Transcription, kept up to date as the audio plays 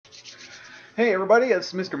Hey everybody,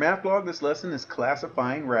 it's Mrmathblog. This lesson is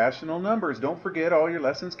classifying rational numbers. Don't forget, all your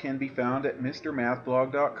lessons can be found at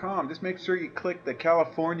mrmathblog.com. Just make sure you click the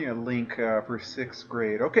California link for 6th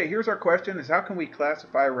grade. Okay, here's our question: is how can we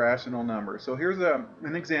classify rational numbers? So here's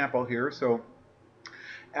an example here. So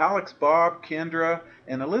Alex, Bob, Kendra,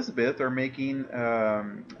 and Elizabeth are making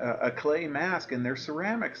a clay mask in their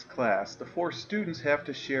ceramics class. The 4 students have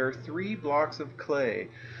to share 3 blocks of clay.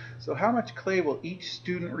 So how much clay will each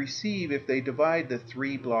student receive if they divide the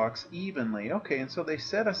 3 blocks evenly? Okay, and so they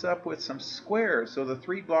set us up with some squares. So the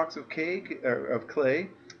 3 blocks of clay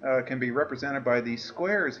can be represented by these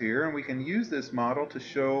squares here, and we can use this model to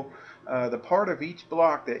show the part of each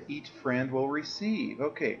block that each friend will receive.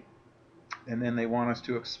 Okay, and then they want us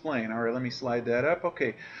to explain. All right, let me slide that up.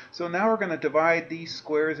 Okay, so now we're going to divide these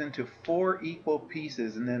squares into 4 equal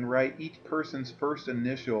pieces and then write each person's first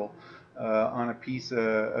initial on a piece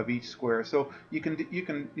of each square. So you can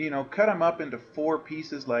cut them up into 4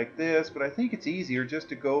 pieces like this, but I think it's easier just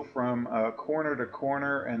to go from corner to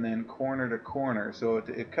corner and then corner to corner. So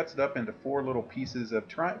it cuts it up into 4 little pieces of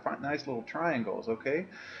nice little triangles. Okay,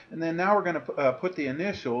 and then now we're going to put the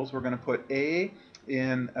initials. We're going to put A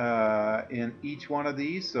in each one of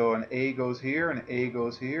these. So an A goes here, an A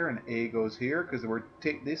goes here, and A goes here, because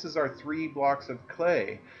this is our 3 blocks of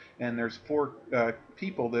clay, and there's 4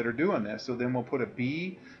 people that are doing this. So then we'll put a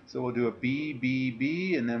B. So we'll do a B, B,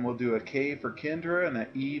 B, and then we'll do a K for Kendra and an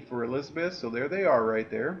E for Elizabeth. So there they are right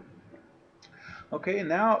there. Okay,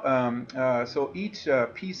 now, so each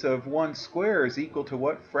piece of 1 square is equal to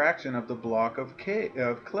what fraction of the block of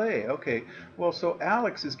clay? Okay, well, so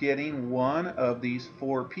Alex is getting one of these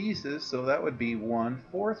 4 pieces, so that would be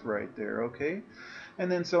 1/4 right there, okay?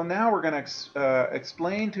 And then so now we're going to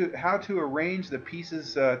explain how to arrange the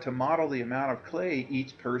pieces to model the amount of clay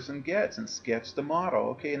each person gets and sketch the model.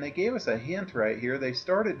 Okay, and they gave us a hint right here. They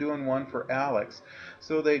started doing one for Alex.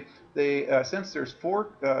 So since there's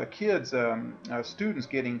 4 kids, students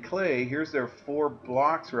getting clay, here's their 4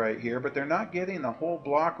 blocks right here, but they're not getting the whole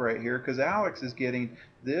block right here because Alex is getting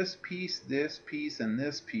this piece, and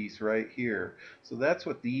this piece right here. So that's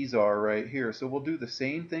what these are right here. So we'll do the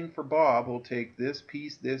same thing for Bob. We'll take this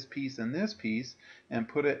piece, and this piece and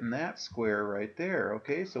put it in that square right there.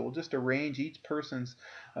 Okay, so we'll just arrange each person's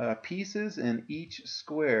pieces in each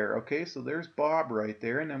square. Okay, so there's Bob right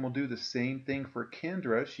there, and then we'll do the same thing for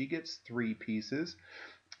Kendra. She gets 3 pieces.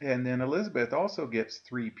 And then Elizabeth also gets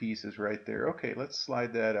 3 pieces right there. Okay, let's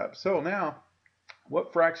slide that up. So now,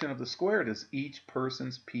 what fraction of the square does each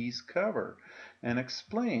person's piece cover? And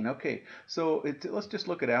explain. Okay, so let's just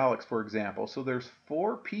look at Alex, for example. So there's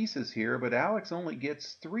 4 pieces here, but Alex only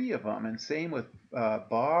gets 3 of them, and same with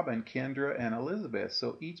Bob and Kendra and Elizabeth.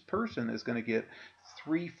 So each person is going to get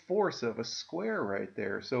 3/4 of a square right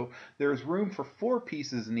there. So there's room for 4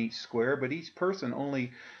 pieces in each square, but each person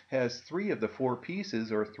only has 3 of the 4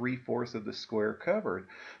 pieces, or 3/4 of the square covered.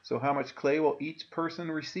 So how much clay will each person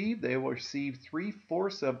receive? They will receive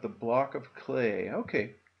 3/4 of the block of clay.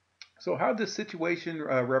 Okay. So how does this situation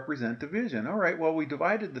represent division? All right, well, we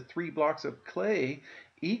divided the 3 blocks of clay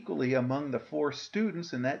equally among the 4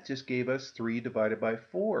 students, and that just gave us 3 divided by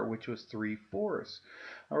 4, which was 3/4.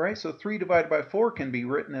 All right, so 3 divided by 4 can be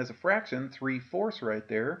written as a fraction, 3/4 right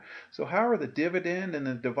there. So how are the dividend and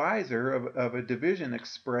the divisor of a division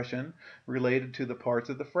expression related to the parts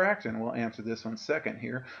of the fraction? We'll answer this one second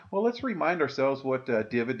here. Well, let's remind ourselves what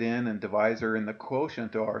dividend and divisor and the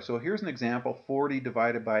quotient are. So here's an example: 40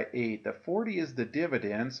 divided by 8. The 40 is the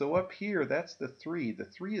dividend, so up here that's the 3. The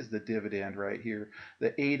 3 is the dividend right here.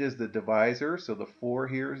 The 8 is the divisor, so the 4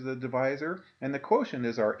 here is the divisor. And the quotient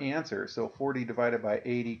is our answer, so 40 divided by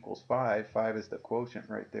 8 equals 5. 5 is the quotient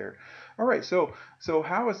right there. All right, so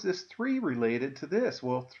how is this 3 related to this?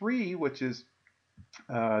 Well, 3, which is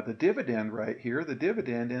the dividend right here, the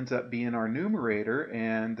dividend ends up being our numerator,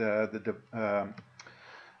 and the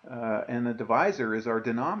divisor is our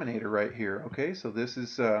denominator right here. Okay, so this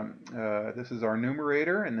is our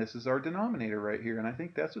numerator, and this is our denominator right here, and I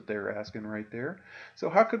think that's what they're asking right there. So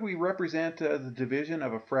how could we represent the division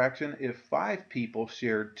of a fraction if 5 people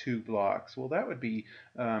shared 2 blocks? Well, that would be,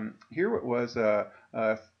 here it was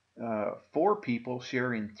 4 people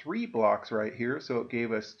sharing 3 blocks right here, so it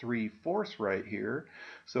gave us 3/4 right here.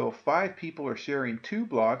 So if 5 people are sharing 2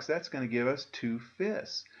 blocks, that's going to give us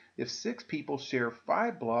 2/5. If 6 people share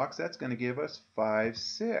 5 blocks, that's going to give us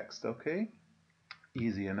 5/6. Okay,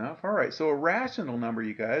 easy enough. All right, so a rational number,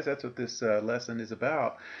 you guys, that's what this lesson is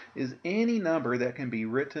about, is any number that can be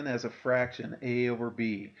written as a fraction, a over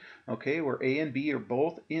b. Okay, where a and b are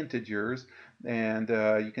both integers, and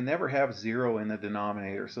you can never have 0 in the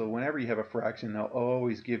denominator. So whenever you have a fraction, they'll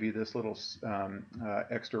always give you this little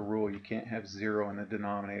extra rule. You can't have 0 in the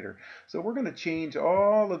denominator. So we're going to change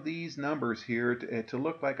all of these numbers here to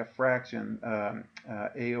look like a fraction,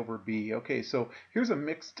 a over b. Okay, so here's a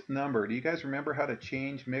mixed number. Do you guys remember how to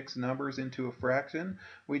change mixed numbers into a fraction?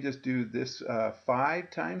 We just do this 5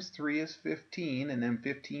 times 3 is 15, and then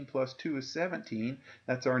 15 plus 2 is 17.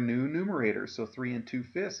 That's our new numerator. So 3 and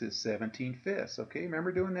 2/5 is 17/5. Okay,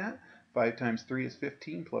 remember doing that? 5 times 3 is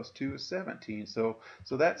 15 plus 2 is 17. So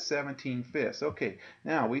that's 17/5. Okay,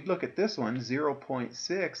 now we'd look at this one,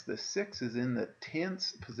 0.6. The 6 is in the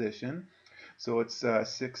tenths position. So it's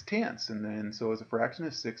 6/10, and then so as a fraction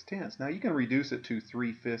is 6/10. Now you can reduce it to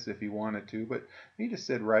 3/5 if you wanted to, but you just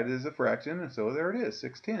said write it as a fraction, and so there it is,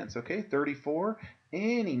 6/10. Okay, 34,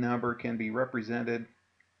 any number can be represented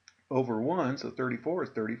over 1, so 34 is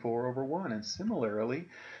 34 over 1, and similarly,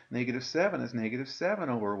 -7 is -7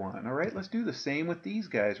 over 1. All right, let's do the same with these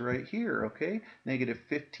guys right here, okay?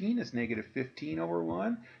 -15 is -15 over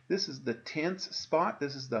 1. This is the tenths spot,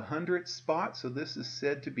 this is the hundredths spot, so this is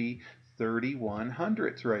said to be 31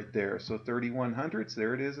 hundredths right there. So 31 hundredths,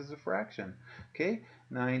 there it is as a fraction. Okay,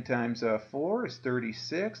 9 times 4 is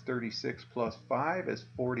 36. 36 plus 5 is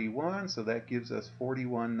 41, so that gives us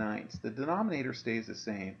 41 ninths. The denominator stays the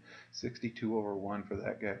same, 62 over 1 for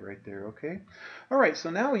that guy right there, okay? All right,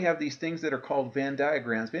 so now we have these things that are called Venn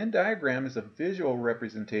diagrams. Venn diagram is a visual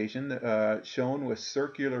representation shown with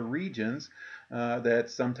circular regions that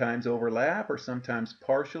sometimes overlap or sometimes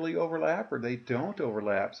partially overlap, or they don't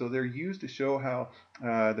overlap. So they're used to show how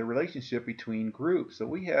the relationship between groups. So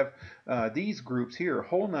we have these groups here.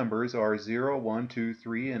 Whole numbers are 0, 1, 2,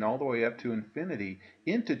 3, and all the way up to infinity.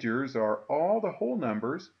 Integers are all the whole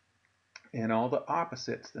numbers and all the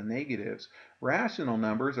opposites, the negatives. Rational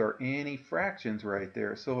numbers are any fractions right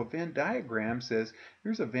there. So a Venn diagram says,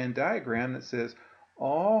 here's a Venn diagram that says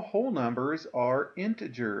all whole numbers are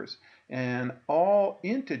integers, and all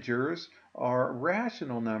integers are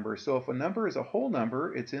rational numbers. So if a number is a whole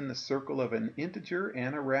number, it's in the circle of an integer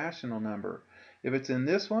and a rational number. If it's in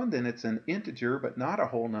this one, then it's an integer, but not a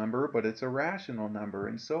whole number, but it's a rational number,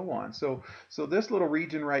 and so on. So this little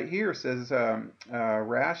region right here says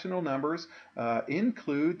rational numbers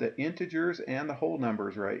include the integers and the whole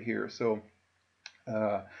numbers right here. So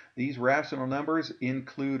these rational numbers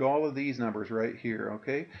include all of these numbers right here,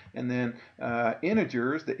 okay? And then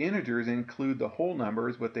integers, the integers include the whole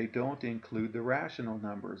numbers, but they don't include the rational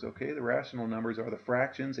numbers, okay? The rational numbers are the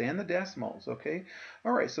fractions and the decimals, okay?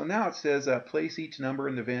 All right, so now it says place each number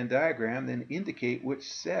in the Venn diagram, then indicate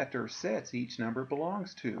which set or sets each number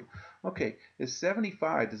belongs to. Okay, is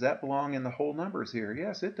 75, does that belong in the whole numbers here?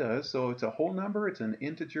 Yes, it does. So it's a whole number, it's an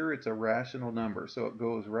integer, it's a rational number. So it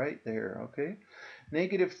goes right there, okay?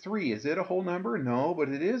 -3, is it a whole number? No, but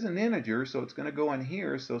it is an integer, so it's going to go in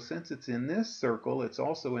here. So since it's in this circle, it's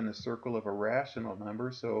also in the circle of a rational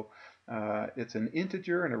number. So it's an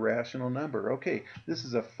integer and a rational number. Okay, this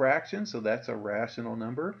is a fraction, so that's a rational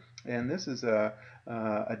number. And this is a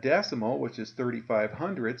decimal, which is 35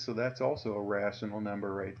 hundredths, so that's also a rational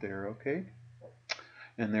number right there, okay?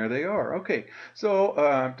 And there they are. Okay,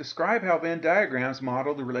 so describe how Venn diagrams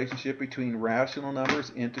model the relationship between rational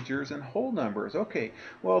numbers, integers, and whole numbers. Okay,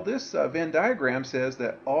 well this Venn diagram says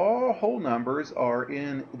that all whole numbers are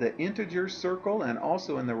in the integer circle and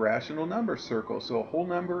also in the rational number circle. So a whole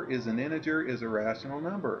number is an integer, is a rational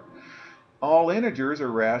number. All integers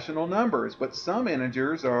are rational numbers, but some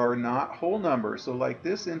integers are not whole numbers. So like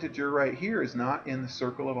this integer right here is not in the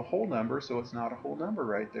circle of a whole number, so it's not a whole number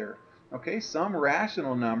right there. Okay, some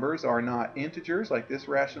rational numbers are not integers, like this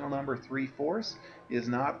rational number 3/4 is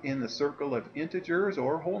not in the circle of integers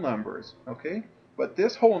or whole numbers. Okay, but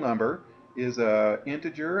this whole number is a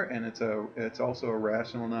integer, and it's also a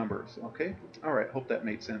rational number. Okay, all right, hope that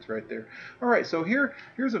made sense right there. All right, so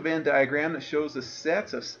here's a Venn diagram that shows the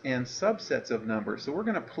sets of, and subsets of numbers. So we're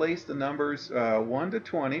going to place the numbers 1 to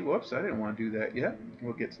 20. Whoops, I didn't want to do that yet.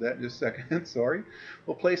 We'll get to that in just a second. Sorry.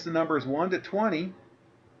 We'll place the numbers 1 to 20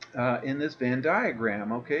 in this Venn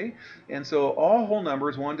diagram, okay? And so all whole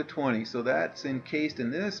numbers 1 to 20, so that's encased in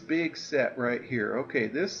this big set right here. Okay,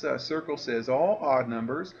 this circle says all odd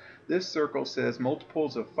numbers, this circle says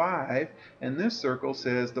multiples of 5, and this circle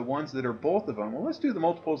says the ones that are both of them. Well, let's do the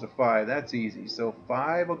multiples of 5, that's easy. So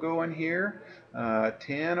 5 will go in here,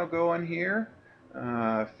 10 will go in here,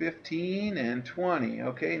 15 and 20.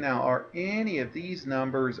 Okay, now are any of these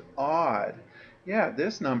numbers odd? Yeah,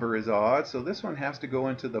 this number is odd, so this one has to go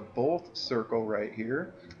into the both circle right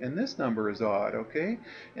here, and this number is odd, okay?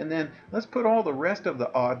 And then let's put all the rest of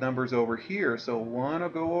the odd numbers over here. So 1 will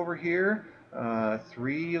go over here,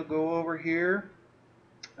 3 will go over here.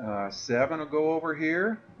 7 will go over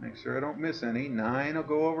here. Make sure I don't miss any. 9 will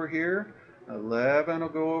go over here. 11 will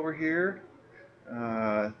go over here.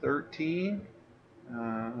 13.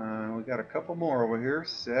 We got a couple more over here.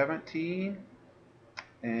 17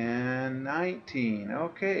 and 19.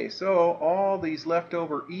 Okay, so all these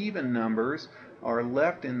leftover even numbers are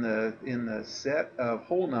left in the set of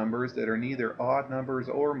whole numbers that are neither odd numbers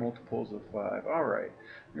or multiples of 5. All right,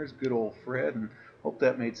 there's good old Fred, and hope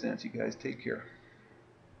that made sense. You guys take care.